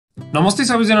नमस्ते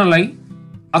सबैजनालाई।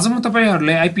 आज म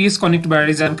तपाईहरुलाई आईपीएस कनेक्ट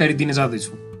बारे जानकारी दिन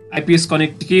जाँदैछु। आईपीएस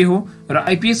कनेक्ट के हो र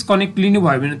आईपीएस कनेक्ट लिनु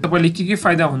भयो भने तपाईले के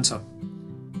फाइदा हुन्छ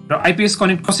र आईपीएस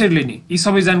कनेक्ट कसरी लिने, यी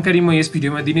सबै जानकारी म यस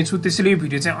भिडियोमा दिनेछु। त्यसैले यो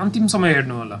भिडियो चाहिँ अन्तिमसम्म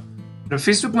हेर्नु होला र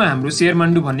फेसबुकमा हाम्रो शेयर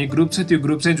माण्डु भन्ने ग्रुप छ, त्यो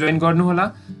ग्रुप चाहिँ जोइन गर्नु होला,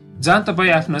 जहाँ तपाई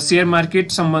आफ्नो शेयर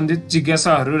मार्केट सम्बन्धित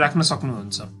जिज्ञासाहरू राख्न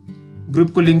सक्नुहुन्छ।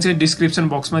 ग्रुपको लिंक चाहिँ डिस्क्रिप्सन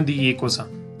बक्समा दिइएको छ,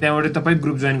 त्यहाँबाट तपाई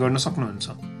ग्रुप जोइन गर्न सक्नुहुन्छ।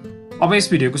 अब यस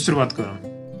भिडियोको सुरुवात गरौँ।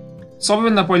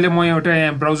 सबैभन्दा पहिले म एउटा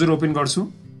यहाँ ब्राउजर ओपन गर्छु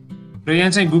र यहाँ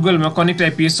चाहिँ गुगलमा कनेक्ट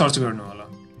आईपीएस सर्च गर्नु होला।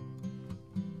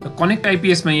 र कनेक्ट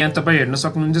आईपीएस मा यहाँ तपाई हेर्न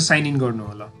सक्नुहुन्छ, साइन इन गर्नु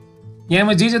होला। यहाँ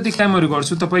म जे जति कामहरु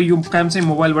गर्छु तपाई यो काम चाहिँ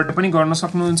मोबाइलबाट पनि गर्न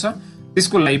सक्नुहुन्छ।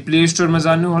 त्यसको लागि प्ले स्टोरमा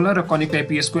जानु होला र कनेक्ट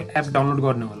आईपीएस को एप डाउनलोड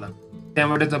गर्नु होला।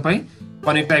 त्यहाँबाट तपाई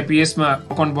कनेक्ट आईपीएस मा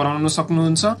अकाउन्ट बनाउन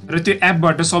सक्नुहुन्छ र त्यो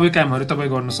एपबाट सबै कामहरु तपाई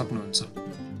गर्न सक्नुहुन्छ।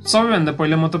 सबैभन्दा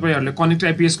पहिले म तपाईहरुले कनेक्ट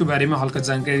आईपीएस को बारेमा हल्का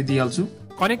जानकारी दिइहाल्छु।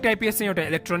 कनेक्ट आईपीएस चाहिँ एउटा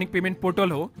इलेक्ट्रोनिक पेमेन्ट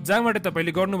पोर्टल हो, जहाँबाट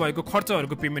तपाईले गर्नुभएको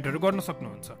खर्चहरुको पेमेन्टहरु गर्न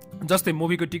सक्नुहुन्छ। जस्तै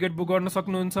मुभीको टिकट बुक गर्न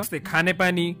सक्नुहुन्छ, जस्तै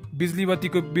खानेपानी, बिजुली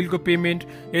बत्तीको बिलको पेमेन्ट,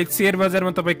 एक शेयर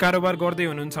बजारमा तपाई कारोबार गर्दै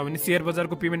हुनुहुन्छ भने शेयर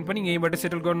बजारको पेमेन्ट पनि यहीँबाट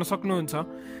सेटल गर्न सक्नुहुन्छ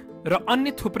र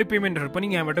अन्य थुप्रै पेमेन्टहरु पनि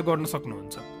यहाँबाट गर्न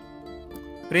सक्नुहुन्छ।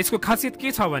 र यसको खासियत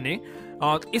के छ भने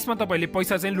यसमा तपाईले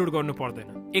पैसा चाहिँ लुट गर्नु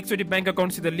पर्दैन। एकचोटी बैंक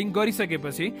अकाउन्टसित लिंक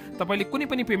गरिसकेपछि तपाईले कुनै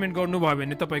पनि पेमेन्ट गर्नुभयो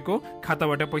भने तपाईको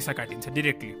खाताबाट पैसा काटिन्छ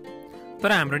डाइरेक्टली।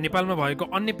 तर हाम्रो नेपालमा भएको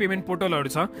अन्य पेमेन्ट पोर्टलहरु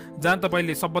छ, जहाँ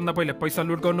तपाईले सबभन्दा पहिले पैसा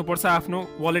लुट गर्नुपर्छ आफ्नो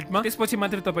वालेटमा, त्यसपछि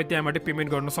मात्र तपाई त्यहाँबाट पेमेन्ट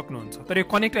गर्न सक्नुहुन्छ। तर यो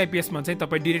कनेक्ट आईपीएस मा चाहिँ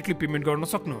तपाई डाइरेक्टली पेमेन्ट गर्न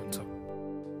सक्नुहुन्छ।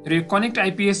 र यो कनेक्ट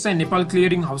आईपीएस चाहिँ नेपाल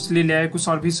क्लियरिङ हाउसले ल्याएको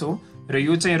सर्भिस हो र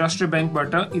यो चाहिँ राष्ट्र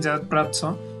बैंकबाट इजाजत प्राप्त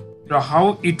छ। र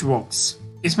हाउ इट वर्क्स,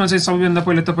 यसमा चाहिँ सबैभन्दा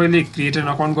पहिले तपाईले क्रिएट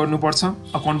एन अकाउन्ट गर्नुपर्छ,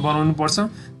 अकाउन्ट बनाउनु पर्छ,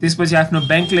 त्यसपछि आफ्नो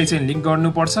बैंकलाई चाहिँ लिंक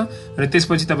गर्नुपर्छ र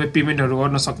त्यसपछि तपाई पेमेन्टहरु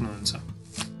गर्न सक्नुहुन्छ।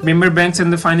 Member banks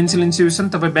and the financial institution,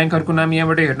 तपाई बैंकहरुको नाम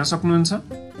यहाँबाट हेर्न सक्नुहुन्छ।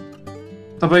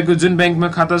 तपाईको जुन बैंकमा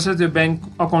खाता छ त्यो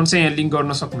बैंक अकाउन्ट चाहिँ यहाँ लिंक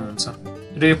गर्न सक्नुहुन्छ।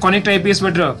 र यो कनेक्ट आईपीएस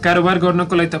बाट कारोबार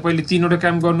गर्नको लागि तपाईले तीनवटा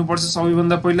काम गर्नुपर्छ।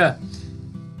 सबैभन्दा पहिला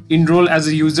enrol as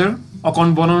a user,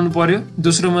 account बनाउनु पर्यो।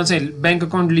 दोस्रोमा चाहिँ बैंक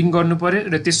अकाउन्ट लिंक गर्नु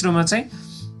पर्यो र तेस्रोमा चाहिँ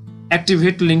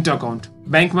एक्टिभेट लिंक्ड अकाउन्ट,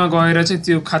 बैंकमा गएर चाहिँ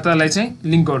त्यो खातालाई चाहिँ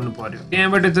लिंक गर्नु पर्यो।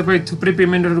 त्यहाँबाट तपाई थुप्रै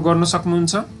पेमेन्टहरु गर्न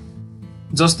सक्नुहुन्छ,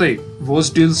 जस्तै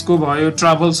भोज डिल्सको भयो,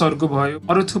 ट्राभल्सहरुको भयो,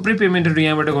 अरु थुप्रै पेमेन्टहरु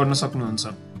यहाँबाट गर्न सक्नुहुन्छ।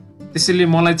 त्यसैले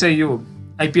मलाई चाहिँ यो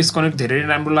आईपीएस कनेक्ट धेरै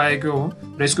राम्रो लागेको हो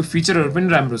र यसको फिचरहरु पनि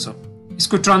राम्रो छ।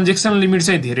 यसको ट्रान्ज्याक्सन लिमिट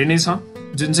चाहिँ धेरै नै छ,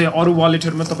 जुन चाहिँ अरु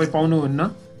वालेटहरुमा तपाई पाउनुहुन्न।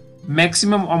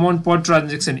 म्याक्सिमम अमाउन्ट पर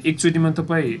ट्रान्ज्याक्सन एकचोटीमा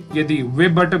तपाई यदि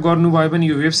वेबबाट गर्नुभयो भने,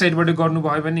 यो वेबसाइटबाट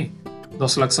गर्नुभयो भने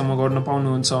 10 लाख सम्म गर्न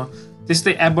पाउनुहुन्छ।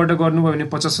 त्यस्तै एपबाट गर्नुभयो भने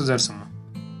 50,000 सम्म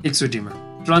एकचोटीमा।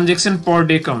 ट्रान्ज्याक्सन पर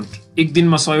डे काउन्ट, एक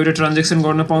दिनमा 100 वटा ट्रान्ज्याक्सन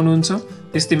गर्न पाउनुहुन्छ।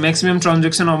 त्यस्तै maximum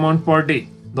transaction amount per day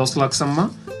 10 lakh सम्म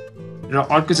र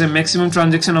अर्को चाहिँ maximum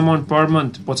transaction amount per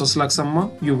month 50 lakh सम्म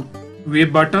यो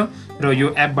वेबबाट र यो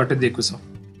एपबाट दिएको छ।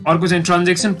 अर्को चाहिँ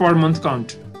ट्रान्ज्याक्सन पर मन्थ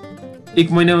काउन्ट,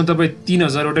 एक महिनामा तपाई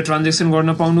 3000 वटा ट्रान्ज्याक्सन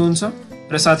गर्न पाउनुहुन्छ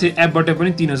र साथै एपबाट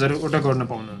पनि 3000 वटा गर्न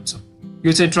पाउनुहुन्छ।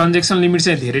 यो चाहिँ ट्रान्ज्याक्सन लिमिट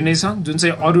चाहिँ धेरै नै छ, जुन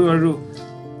चाहिँ अरु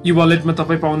ई वालेटमा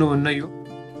तपाई पाउनुहुन्न यो।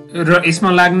 र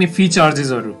यसमा लाग्ने फी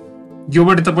चार्जेसहरु,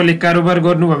 योबाट तपाईले कारोबार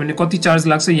गर्नुभयो भने कति चार्ज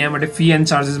लाग्छ यहाँबाट फी एन्ड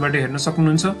चार्जेसबाट हेर्न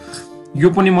सक्नुहुन्छ। यो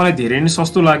पनि मलाई धेरै नै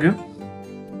सस्तो लाग्यो।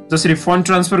 जसरी फन्ड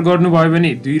ट्रान्सफर गर्नुभयो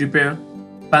भने 2 रुपैयाँ,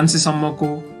 500 सम्मको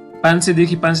 500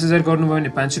 देखि 5000 गर्नुभयो भने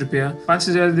 5 रुपैयाँ,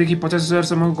 5000 देखि 50000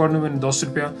 सम्म गर्नुभयो भने 10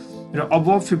 रुपैयाँ र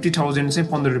अबभ 50,000 चाहिँ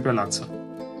 15 रुपैयाँ लाग्छ।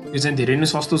 यो चाहिँ धेरै नै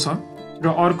सस्तो छ। र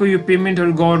अर्को यो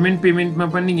पेमेन्टहरु गभर्नमेन्ट पेमेन्टमा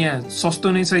पनि यहाँ सस्तो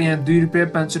नै छ। यहाँ 2 रुपैयाँ,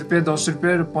 5 रुपैयाँ, 10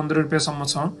 रुपैयाँ र 15 रुपैयाँ सम्म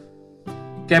छ।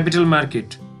 क्यापिटल मार्केट,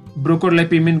 ब्रोकरलाई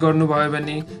पेमेन्ट गर्नुभयो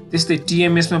भने, त्यस्तै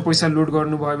टीएमएस मा पैसा लोड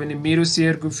गर्नुभयो भने, मेरो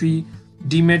शेयरको फी,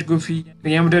 डीमेटको फी,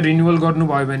 यहाँबाट रिन्युअल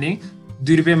गर्नुभयो भने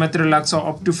 2 रुपैयाँ मात्र लाग्छ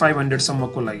अप टु 500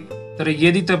 सम्मको लागि। तर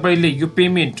यदि तपाईले यो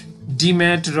पेमेन्ट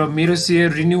डीमेट र मेरो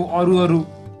शेयर रिन्यु अरु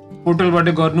पोर्टलबाट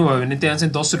गर्नुभयो भने त्यहाँ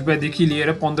चाहिँ 10 रुपैयाँ देखि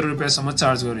लिएर 15 रुपैयाँ सम्म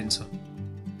चार्ज गरिन्छ।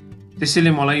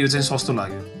 त्यसैले मलाई यो चाहिँ सस्तो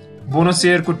लाग्यो। बोनस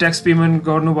शेयरको ट्याक्स पेमेन्ट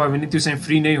गर्नुभयो भने त्यो चाहिँ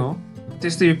फ्री नै हो।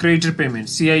 त्यस्तै यो creditor payment,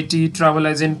 CIT, travel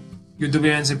agent, यो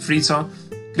दुवैमा चाहिँ फ्री छ।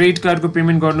 क्रेडिट कार्डको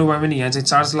पेमेन्ट गर्नुभयो भने यहाँ चाहिँ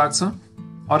चार्ज लाग्छ।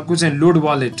 अर्को चाहिँ लोड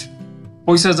वालेट,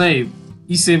 पैसा चाहिँ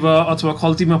ई सेवा अथवा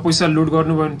खल्तीमा पैसा लोड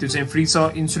गर्नुभयो भने त्यो चाहिँ फ्री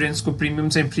छ। इन्स्योरेन्सको प्रिमियम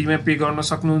चाहिँ फ्रीमा पे गर्न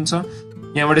सक्नुहुन्छ।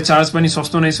 यहाँबाट चार्ज पनि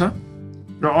सस्तो नै छ।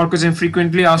 र अर्को चाहिँ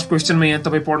फ्रिक्वेन्टली आस्क्ड क्वेशनमा यहाँ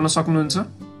तपाई पढ्न सक्नुहुन्छ।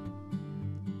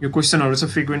 यो क्वेशनहरु छ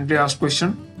फ्रिक्वेन्टली आस्क्ड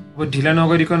क्वेशन। अब ढिला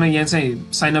नगरिकन यहाँ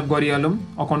चाहिँ साइन अप गरिहालौं,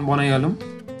 अकाउन्ट बनाइहालौं।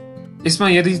 यसमा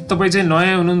यदि तपाई चाहिँ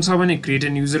नयाँ हुनुहुन्छ भने क्रिएट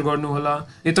एन युजर गर्नु होला।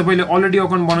 यदि तपाईले अलरेडी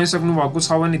अकाउन्ट बनाइसक्नु भएको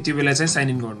छ भने त्यो बेला चाहिँ साइन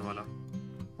इन गर्नु होला।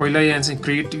 पहिला यहाँ चाहिँ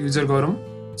क्रिएट युजर गरौँ।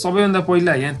 सबैभन्दा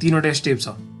पहिला यहाँ 3वटा स्टेप छ।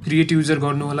 क्रिएट युजर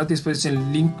गर्नु होला त्यसपछि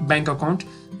चाहिँ लिंक बैंक अकाउन्ट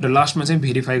र लास्टमा चाहिँ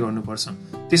भेरिफाई गर्नुपर्छ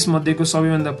त्यसमध्येको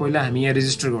सबैभन्दा पहिला हामी यहाँ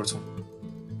रेजिस्टर गर्छौं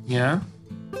यहाँ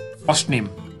फर्स्ट नेम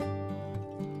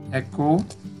एको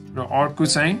र अर्को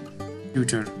चाहिँ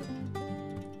ट्युटर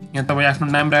यहाँ तपाई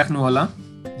आफ्नो नाम राख्नु होला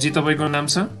जे तपाईको नाम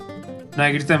छ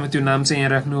नागरिकतामा त्यो नाम चाहिँ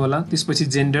यहाँ राख्नु होला त्यसपछि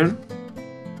जेन्डर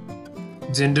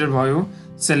भयो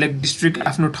सेलेक्ट डिस्ट्रिक्ट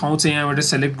आफ्नो ठाउँ चाहिँ यहाँबाट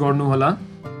सेलेक्ट गर्नु होला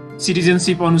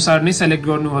सिटिजनशिप अनुसार नै सेलेक्ट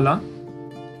गर्नु होला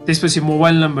त्यसपछि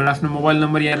मोबाइल नम्बर आफ्नो मोबाइल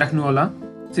नम्बर यहाँ राख्नु होला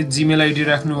त्यो जीमेल आईडी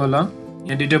राख्नु होला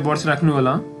यहाँ डेट अफ बर्थ राख्नु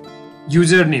होला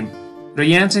युजर नेम र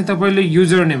यहाँ चाहिँ तपाईले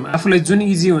युजर नेम आफुलाई जुन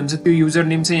इजी हुन्छ त्यो युजर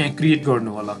नेम चाहिँ यहाँ क्रिएट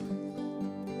गर्नु होला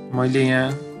मैले यहाँ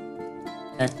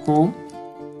एको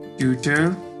ट्युटर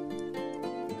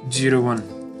 01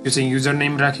 यो चाहिँ युजर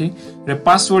नेम राखे र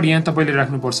पासवर्ड यहाँ तपाईले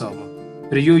राख्नु पर्छ अब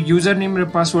र यो युजर नेम र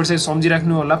पासवर्ड चाहिँ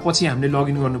सम्झिराख्नु होला पछि हामीले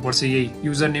लगइन गर्नुपर्छ यही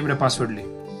युजर नेम र पासवर्डले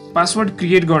पासवर्ड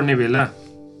क्रिएट गर्ने बेला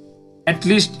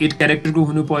एटलिस्ट 8 क्यारेक्टरको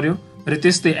हुनु पर्यो र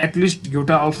त्यस्तै एटलिस्ट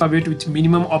एउटा alphabet with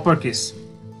minimum upper case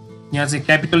यहाँ चाहिँ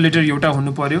क्यापिटल लेटर एउटा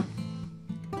हुनु पर्यो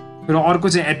र अर्को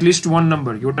चाहिँ एटलिस्ट 1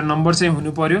 नम्बर एउटा नम्बर चाहिँ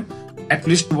हुनु पर्यो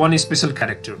एटलिस्ट 1 स्पेशल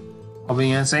क्यारेक्टर अब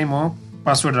यहाँ चाहिँ म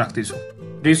पासवर्ड राख्दै छु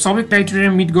र यो सबै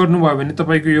क्राइटेरिया मिट गर्नुभयो भने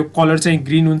तपाईको यो कलर चाहिँ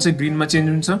ग्रीन हुन्छ ग्रीनमा चेन्ज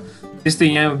हुन्छ त्यस्तै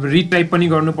यहाँ रिटाइप पनि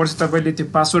गर्नुपर्छ तपाईले त्यो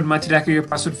पासवर्ड माथि राखेको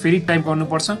पासवर्ड फेरि टाइप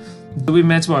गर्नुपर्छ दुबै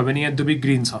म्याच भयो भने यहाँ दुबै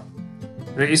ग्रीन छ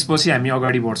र यसपछि हामी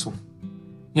अगाडि बढ्छौं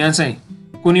यहाँ चाहिँ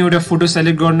कुनै एउटा फोटो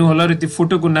सेलेक्ट गर्नु होला र त्यो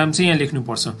फोटोको नाम चाहिँ यहाँ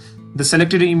लेख्नुपर्छ the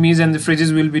selected image and the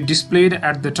phrases will be displayed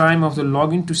at the time of the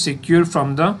login to secure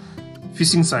from the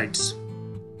phishing sites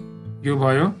यो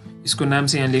भयो यसको नाम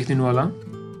चाहिँ यहाँ लेखिदिनु होला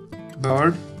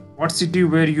bird what city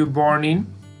where you born in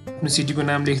आफ्नो सिटीको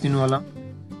नाम लेखिदिनु होला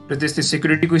र त्यस्तै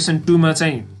सेक्युरिटी क्वेशन 2 मा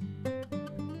चाहिँ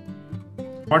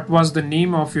what was the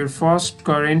name of your first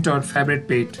current or favourite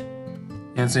पेट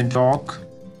यहाँ चाहिँ डग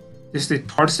त्यस्तै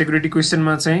थर्ड सेक्युरिटी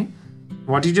क्वेशनमा चाहिँ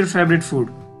what is your favourite food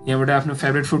यहाँबाट आफ्नो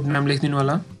फेभरेट फूड नाम लेखिदिनु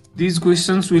होला this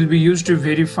questions will be used to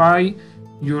verify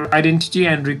your identity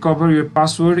and recover your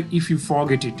password if you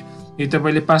forget it यदि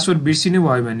तपाईले पासवर्ड बिर्सिनु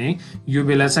भयो भने यो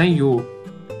बेला चाहिँ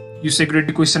यो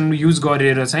सेक्युरिटी क्वेशन युज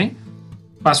गरेर चाहिँ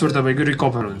पासवर्ड तपाईको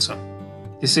रिकभर हुन्छ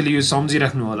त्यसैले यो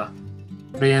सम्झिराख्नु होला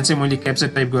र यहाँ चाहिँ मैले क्याप्चा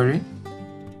टाइप गरे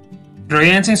र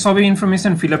यहाँ चाहिँ सबै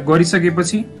इन्फर्मेसन फिल अप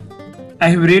गरिसकेपछि I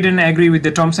have read and agree with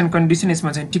the terms and conditions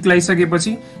यसमा चाहिँ टिक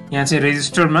लगाइसकेपछि यहाँ चाहिँ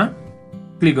रेजिस्टरमा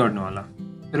क्लिक गर्नु होला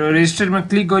र रेजिस्टरमा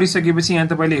क्लिक गरिसकेपछि यहाँ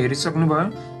तपाईले हेरिसक्नु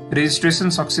भयो registration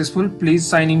successful please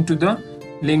sign in to the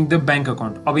link the bank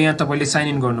account अब यहाँ तपाईले साइन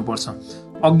इन गर्नुपर्छ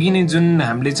अघि नै जुन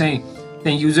हामीले चाहिँ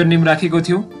त्यहाँ युजर नेम राखेको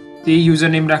थियो त्यही युजर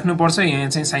नेम राख्नुपर्छ यहाँ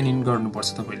चाहिँ साइन इन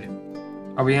गर्नुपर्छ तपाईले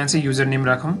अब यहाँ चाहिँ युजर नेम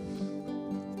राखौं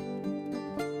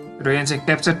र यहाँ चाहिँ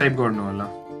क्याप्चा टाइप गर्नु होला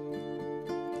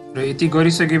र यति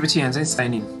गरिसकेपछि यहाँ चाहिँ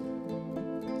साइन इन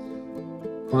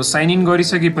अब साइन इन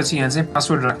गरिसकेपछि यहाँ चाहिँ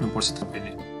पासवर्ड राख्नुपर्छ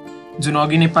तपाईले जुन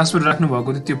अघि नै पासवर्ड राख्नु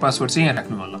भएको थियो त्यो पासवर्ड चाहिँ यहाँ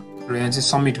राख्नु होला र यहाँ चाहिँ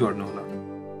सबमिट गर्नु होला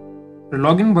र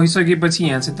लगइन भइसकेपछि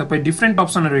यहाँ चाहिँ तपाई डिफरेन्ट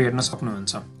अप्सनहरु हेर्न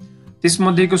सक्नुहुन्छ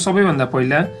त्यसमध्येको सबैभन्दा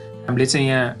पहिला हामीले चाहिँ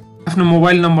यहाँ आफ्नो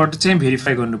मोबाइल नम्बर चाहिँ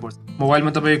भेरिफाई गर्नुपर्छ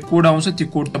मोबाइलमा तपाईको कोड आउँछ त्यो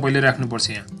कोड तपाईले राख्नुपर्छ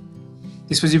यहाँ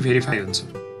त्यसपछि भेरिफाई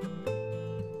हुन्छ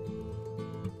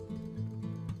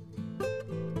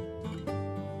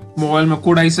मोबाइलमा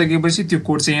कोड आइसकेपछि त्यो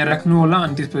कोड चाहिँ यहाँ राख्नु होला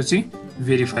अनि त्यसपछि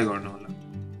भेरिफाई गर्नु होला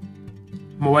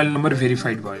मोबाइल नम्बर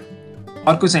भेरिफाइड भयो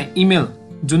अर्को चाहिँ इमेल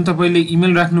जुन तपाईले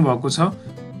इमेल राख्नु भएको छ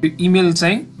त्यो इमेल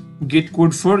चाहिँ गेट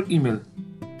कोड फर इमेल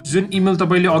जुन इमेल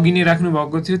तपाईले अघि नै राख्नु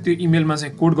भएको थियो त्यो इमेलमा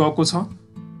चाहिँ कोड गएको छ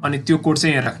अनि त्यो कोड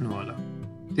चाहिँ यहाँ राख्नु होला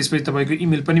त्यसपछि तपाईको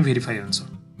इमेल पनि भेरिफाई हुन्छ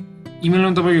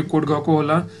इमेलमा तपाईको कोड गएको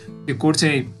होला त्यो कोड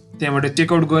चाहिँ त्यहाँबाट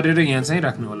टेक आउट गरेर यहाँ चाहिँ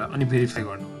राख्नु होला अनि भेरिफाई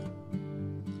गर्नु होला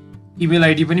इमेल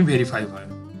आईडी पनि भेरिफाई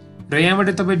भयो र यहाँबाट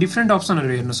तपाई डिफरेन्ट अप्सनहरु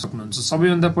हेर्न सक्नुहुन्छ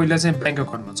सबैभन्दा पहिला चाहिँ बैंक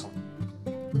अकाउन्टमा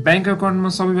छ बैंक अकाउन्टमा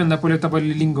सबैभन्दा पहिला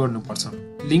तपाईले लिंक गर्नुपर्छ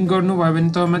लिंक गर्नु भयो भने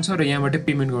तपाईमा छ र यहाँबाट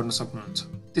पेमेन्ट गर्न सक्नुहुन्छ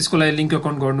त्यसको लागि लिंक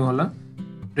अकाउन्ट गर्नु होला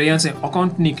र यहाँ चाहिँ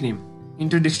account nickname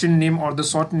introduction name or the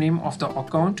short name of the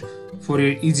account for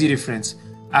your easy reference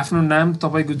आफ्नो नाम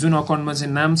तपाईको जुन अकाउन्टमा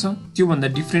चाहिँ नाम छ त्यो भन्दा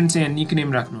डिफरेन्ट चाहिँ यहाँ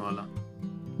निकनेम राख्नु होला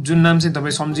जुन नाम चाहिँ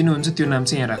तपाई सम्झिनुहुन्छ त्यो नाम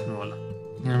चाहिँ यहाँ राख्नु होला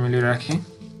यहाँ मैले राखे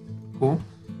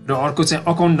र अर्को चाहिँ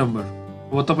अकाउन्ट नम्बर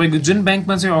अब तपाईको जुन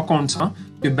बैंकमा चाहिँ अकाउन्ट छ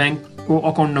त्यो बैंकको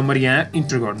अकाउन्ट नम्बर यहाँ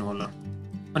इन्टर गर्नु होला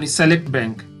अनि सिलेक्ट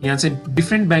बैंक यहाँ चाहिँ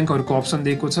डिफरेन्ट बैंकहरुको अप्सन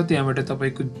दिएको छ त्यहाँबाट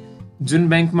तपाईको जुन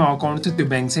बैंकमा अकाउन्ट छ त्यो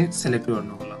बैंक चाहिँ सिलेक्ट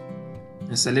गर्नु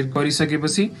होला सिलेक्ट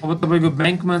गरिसकेपछि अब तपाईको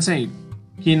बैंकमा चाहिँ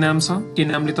के नाम छ के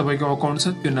नामले तपाईको अकाउन्ट छ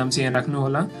त्यो नाम चाहिँ यहाँ राख्नु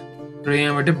होला र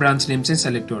यहाँबाट ब्रान्च नेम चाहिँ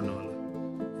सिलेक्ट गर्नु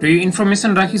होला र यो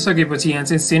इन्फर्मेसन राखिसकेपछि यहाँ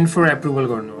चाहिँ सेन्ड फर एप्रुभल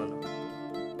गर्नु होला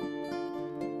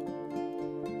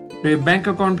र यो बैंक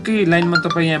अकाउन्टकै लाइनमा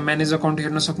तपाईँ यहाँ म्यानेज अकाउन्ट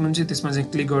हेर्न सक्नुहुन्छ। त्यसमा चाहिँ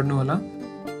क्लिक गर्नु होला।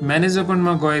 म्यानेज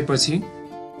अकाउन्टमा गएपछि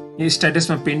यो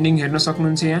स्ट्याटसमा पेन्डिङ हेर्न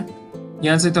सक्नुहुन्छ।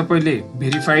 यहाँ चाहिँ तपाईँले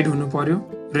भेरिफाइड हुनु पर्यो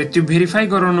र त्यो भेरिफाई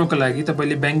गराउनको लागि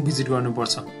तपाईँले ब्याङ्क भिजिट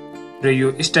गर्नुपर्छ र यो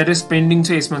स्ट्याटस पेन्डिङ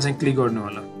छ यसमा चाहिँ क्लिक गर्नु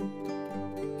होला।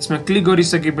 यसमा क्लिक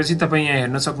गरिसकेपछि तपाईँ यहाँ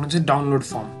हेर्न सक्नुहुन्छ डाउनलोड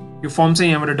फर्म। यो फर्म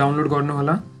चाहिँ यहाँबाट डाउनलोड गर्नु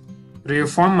होला र यो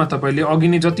फर्ममा तपाईँले अघि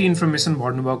नै जति इन्फर्मेसन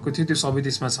भर्नु भएको थियो त्यो सबै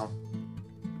त्यसमा छ।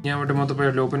 यहाँबाट म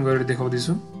तपाईँहरूले ओपन गरेर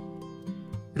देखाउँदैछु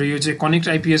र यो चाहिँ कनेक्ट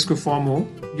आइपीएस को फर्म हो।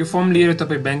 यो फर्म लिएर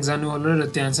तपाईँ ब्याङ्क जानु होला र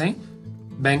त्यहाँ चाहिँ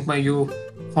ब्याङ्कमा यो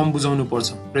फर्म बुझाउनु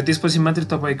पर्छ र त्यसपछि मात्रै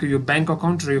तपाईँको यो ब्याङ्क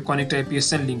अकाउन्ट र यो कनेक्ट आइपीएस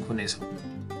चाहिँ लिङ्क हुनेछ।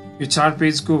 यो 4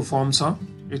 पेजको फर्म छ।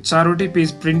 यो 4वटै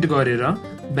पेज प्रिन्ट गरेर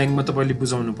ब्याङ्कमा तपाईँले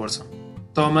बुझाउनु पर्छ,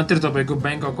 तब मात्रै तपाईँको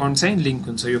ब्याङ्क अकाउन्ट चाहिँ लिङ्क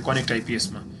हुन्छ यो कनेक्ट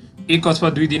आइपीएसमा। 1 अथवा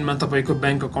 2 दिनमा तपाईँको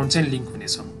ब्याङ्क अकाउन्ट चाहिँ लिङ्क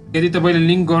हुनेछ। यदि तपाईँले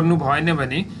लिङ्क गर्नु भएन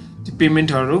भने त्यो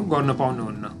पेमेन्टहरू गर्न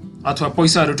पाउनुहुन्न अथवा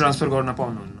पैसाहरू ट्रान्सफर गर्न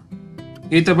पाउनुहुन्न।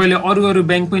 यदि तपाईँले अरू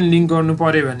ब्याङ्क पनि लिङ्क गर्नु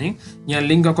पर्यो भने यहाँ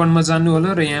लिङ्क अकाउन्टमा जानु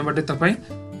होला र यहाँबाट तपाईँ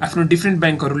आफ्नो डिफ्रेन्ट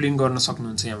ब्याङ्कहरू लिङ्क गर्न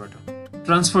सक्नुहुन्छ। यहाँबाट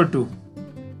ट्रान्सफर टु,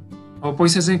 अब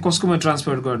पैसा चाहिँ कसकोमा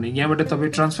ट्रान्सफर गर्ने, यहाँबाट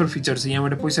तपाईँ ट्रान्सफर फिचर छ,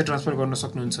 यहाँबाट पैसा ट्रान्सफर गर्न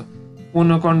सक्नुहुन्छ।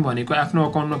 ओन अकाउन्ट भनेको आफ्नो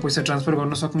अकाउन्टमा पैसा ट्रान्सफर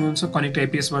गर्न सक्नुहुन्छ कनेक्ट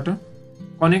आइपीएसबाट।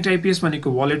 कनेक्ट आइपीएस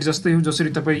भनेको वालेट जस्तै हो, जसरी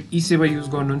तपाईँ ई सेवा युज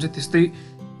गर्नुहुन्छ त्यस्तै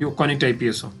यो कनेक्ट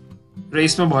आइपीएस हो र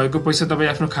यसमा भएको पैसा तपाईँ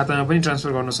आफ्नो खातामा पनि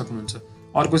ट्रान्सफर गर्न सक्नुहुन्छ।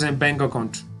 अर्को चाहिँ ब्याङ्क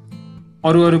अकाउन्ट,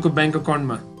 अरूको ब्याङ्क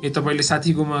अकाउन्टमा यदि तपाईँले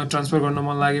साथीकोमा ट्रान्सफर गर्न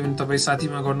मन लाग्यो भने तपाईँ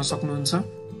साथीमा गर्न सक्नुहुन्छ।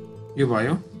 यो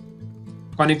भयो।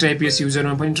 कनेक्ट आइपीएस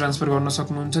युजरमा पनि ट्रान्सफर गर्न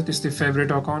सक्नुहुन्छ। त्यस्तै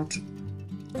फेभरेट अकाउन्ट।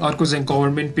 अर्को चाहिँ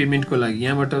गभर्नमेन्ट पेमेन्टको लागि,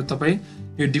 यहाँबाट तपाईँ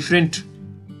यो डिफ्रेन्ट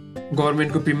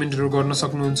गभर्नमेन्टको पेमेन्टहरू गर्न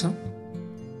सक्नुहुन्छ।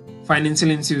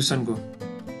 फाइनेन्सियल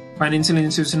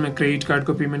इन्स्टिट्युसनमा क्रेडिट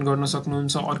कार्डको पेमेन्ट गर्न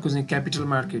सक्नुहुन्छ। अर्को चाहिँ क्यापिटल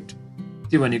मार्केट,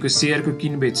 त्यो भनेको सेयरको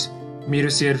किनबेच, मेरो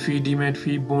share fee, demat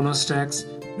fee, bonus tax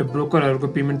र ब्रोकरहरूको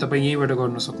पेमेन्ट तपाईँ यहीँबाट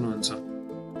गर्न सक्नुहुन्छ।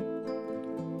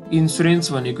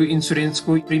 इन्सुरेन्स भनेको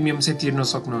इन्सुरेन्सको प्रिमियम चाहिँ तिर्न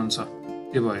सक्नुहुन्छ।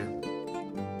 त्यो भयो।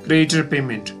 क्रेडिटर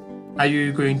पेमेन्ट,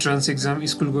 आइयुको इन्ट्रान्स एक्जाम,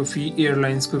 स्कुलको fee,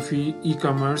 एयरलाइन्सको fee, e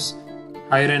commerce,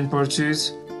 higher and purchase,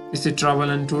 त्यस्तै ट्राभल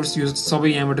एन्ड टुर्स, यो सबै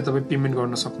यहाँबाट तपाईँ पेमेन्ट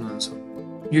गर्न सक्नुहुन्छ।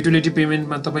 युटिलिटी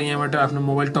पेमेन्टमा तपाईँ यहाँबाट आफ्नो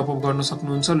मोबाइल टपअप गर्न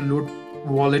सक्नुहुन्छ। लोड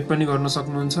वालेट पनि गर्न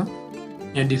सक्नुहुन्छ।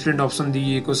 यहाँ डिफ्रेन्ट अप्सन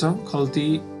दिइएको छ, खल्ती,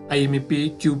 आइएमए पे,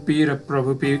 क्यू पे र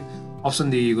प्रभु पे अप्सन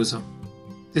दिइएको छ।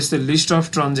 त्यस्तै लिस्ट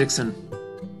अफ ट्रान्जेक्सन,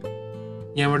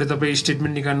 यहाँबाट तपाईँ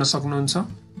स्टेटमेन्ट निकाल्न सक्नुहुन्छ।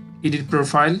 Edit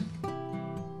profile,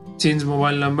 change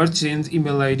mobile number, change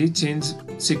email ID, change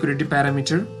security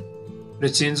parameter र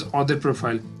चेन्ज अदर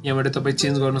प्रोफाइल, यहाँबाट तपाईँ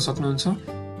चेन्ज गर्न सक्नुहुन्छ।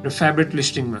 र फेभरेट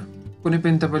लिस्टिङमा कुनै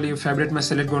पनि तपाईँले यो फेभरेटमा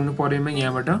सेलेक्ट गर्नु परेमा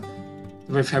यहाँबाट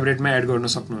तपाईँ फेभरेटमा एड गर्न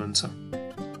सक्नुहुन्छ।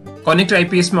 कनेक्ट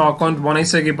आइपीएसमा अकाउन्ट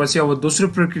बनाइसकेपछि अब दोस्रो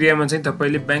प्रक्रियामा चाहिँ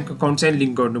तपाईँले ब्याङ्क अकाउन्ट चाहिँ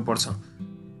लिङ्क गर्नुपर्छ।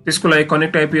 त्यसको लागि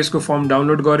कनेक्ट आइपीएसको फर्म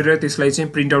डाउनलोड गरेर त्यसलाई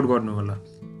चाहिँ प्रिन्ट आउट गर्नु होला।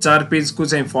 4 पेजको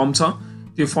चाहिँ फर्म छ।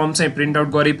 त्यो फर्म चाहिँ प्रिन्ट आउट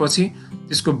गरेपछि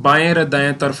त्यसको बायाँ र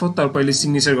दायाँतर्फ तपाईँले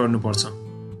सिग्नेचर गर्नुपर्छ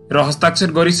र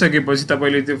हस्ताक्षर गरिसकेपछि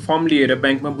तपाईँले त्यो फर्म लिएर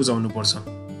ब्याङ्कमा बुझाउनुपर्छ।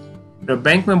 र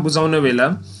ब्याङ्कमा बुझाउन बेला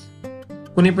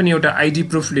कुनै पनि एउटा आइडी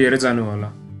प्रुफ लिएर जानु होला,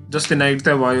 जस्तै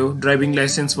नागरिकता भयो, ड्राइभिङ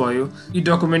लाइसेन्स भयो। यी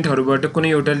डकुमेन्टहरूबाट कुनै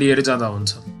एउटा लिएर जाँदा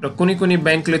हुन्छ र कुनै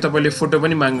ब्याङ्कले तपाईँले फोटो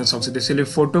पनि माग्न सक्छ, त्यसैले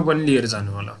फोटो पनि लिएर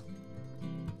जानु होला।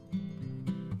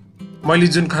 मैले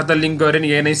जुन खाता लिङ्क गरेँ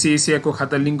एनआइसिएसिआईको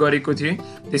खाता लिङ्क गरेको थिएँ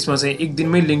त्यसमा चाहिँ 1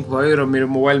 दिनमै लिङ्क भयो र मेरो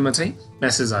मोबाइलमा चाहिँ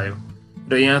मेसेज आयो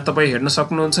र यहाँ तपाईँ हेर्न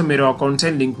सक्नुहुन्छ मेरो अकाउन्ट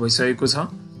चाहिँ लिङ्क भइसकेको छ।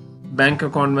 ब्याङ्क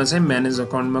अकाउन्टमा चाहिँ म्यानेज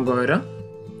अकाउन्टमा गएर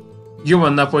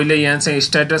योभन्दा पहिले यहाँ चाहिँ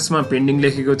स्ट्याटसमा पेन्डिङ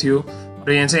लेखेको थियो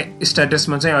र यहाँ चाहिँ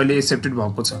स्ट्याटसमा चाहिँ अहिले एक्सेप्टेड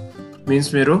भएको छ।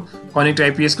 मिन्स मेरो कनेक्ट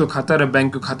आइपीएसको खाता र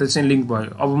ब्याङ्कको खाता चाहिँ लिङ्क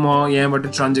भयो। अब म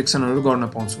यहाँबाट ट्रान्जेक्सनहरू गर्न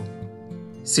पाउँछु।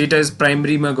 सेट एज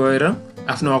प्राइमरीमा गएर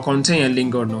आफ्नो अकाउन्ट चाहिँ यहाँ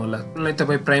लिङ्क गर्नु होला। त्यसलाई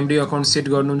तपाईँ प्राइमरी अकाउन्ट सेट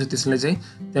गर्नुहुन्छ, त्यसलाई चाहिँ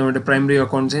त्यहाँबाट प्राइमरी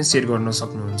अकाउन्ट चाहिँ सेट गर्न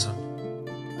सक्नुहुन्छ।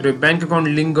 र ब्याङ्क अकाउन्ट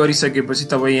लिङ्क गरिसकेपछि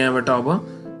तपाईँ यहाँबाट अब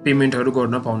पेमेन्टहरू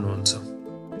गर्न पाउनुहुन्छ।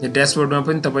 यहाँ ड्यासबोर्डमा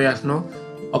पनि तपाईँ आफ्नो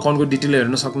अकाउन्टको डिटेल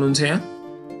हेर्न सक्नुहुन्छ। यहाँ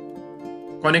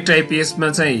कनेक्ट आइपीएसमा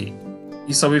चाहिँ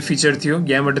यी सबै फिचर थियो।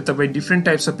 यहाँबाट तपाईँ डिफ्रेन्ट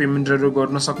टाइप्स अफ पेमेन्टहरू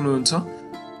गर्न सक्नुहुन्छ।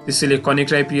 त्यसैले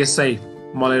कनेक्ट आइपीएस चाहिँ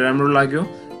मलाई राम्रो लाग्यो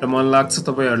र मलाई लाग्छ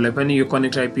तपाईँहरूलाई पनि यो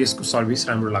कनेक्ट आइपीएसको सर्भिस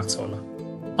राम्रो लाग्छ होला।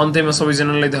 अन्त्यमा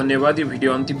सबैजनालाई धन्यवाद यो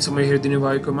भिडियो अन्तिमसम्म हेरिदिनु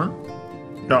भएकोमा।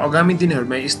 र आगामी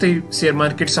दिनहरूमा यस्तै शेयर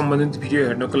मार्केट सम्बन्धित भिडियो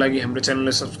हेर्नको लागि हाम्रो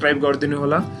च्यानललाई सब्स्क्राइब गरिदिनु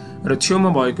होला र छेउमा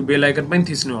भएको बेल आइकन पनि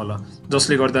थिच्नु होला,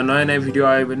 जसले गर्दा नयाँ भिडियो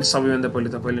आयो भने सबैभन्दा पहिले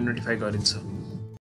तपाईँले नोटिफाई गरिन्छ।